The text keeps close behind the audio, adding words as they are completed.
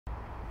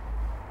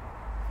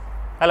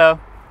Hello.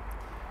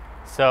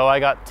 So I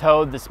got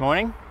towed this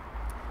morning,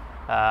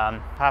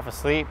 half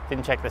asleep,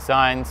 didn't check the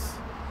signs.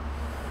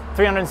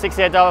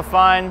 $368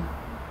 fine,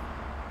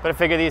 but I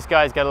figure these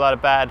guys get a lot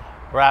of bad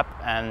rap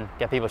and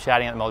get people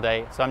shouting at them all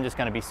day, so I'm just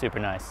gonna be super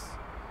nice.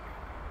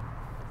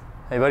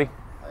 Hey buddy.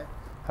 Hi.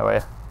 How are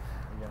you?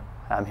 Yeah.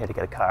 I'm here to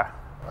get a car.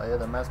 Oh, you're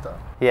the master.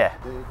 Yeah.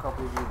 Do you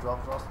copy the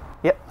drop off?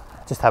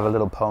 Yep. Just have a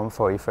little poem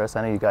for you first.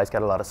 I know you guys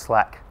get a lot of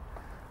slack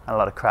and a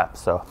lot of crap,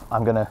 so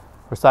I'm gonna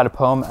recite a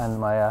poem and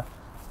my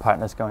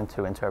partner's going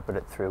to interpret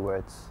it through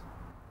words.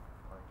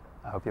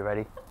 I hope you're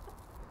ready.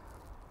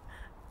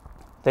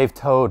 They've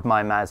towed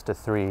my Mazda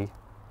 3.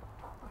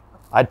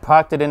 I'd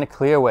parked it in a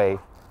clearway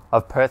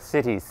of Perth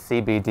City's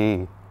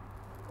CBD.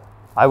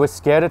 I was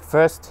scared at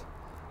first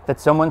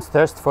that someone's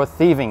thirst for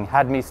thieving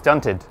had me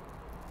stunted.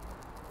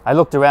 I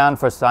looked around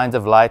for signs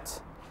of light.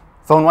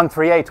 Phone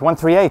 138,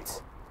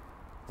 138.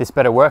 This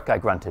better work, I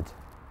grunted.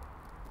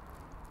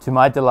 To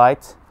my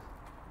delight,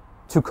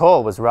 to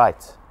call was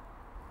right.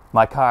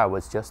 My car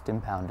was just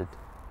impounded.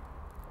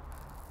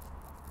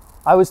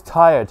 I was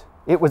tired.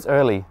 It was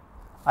early.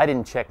 I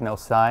didn't check no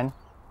sign.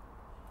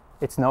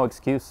 It's no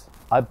excuse.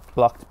 I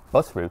blocked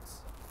bus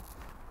routes.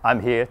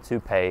 I'm here to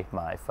pay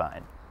my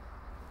fine.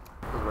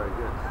 That was very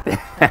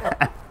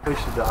good. We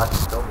should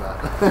actually film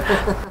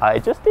that. I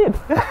just did.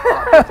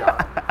 Oh, good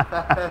job.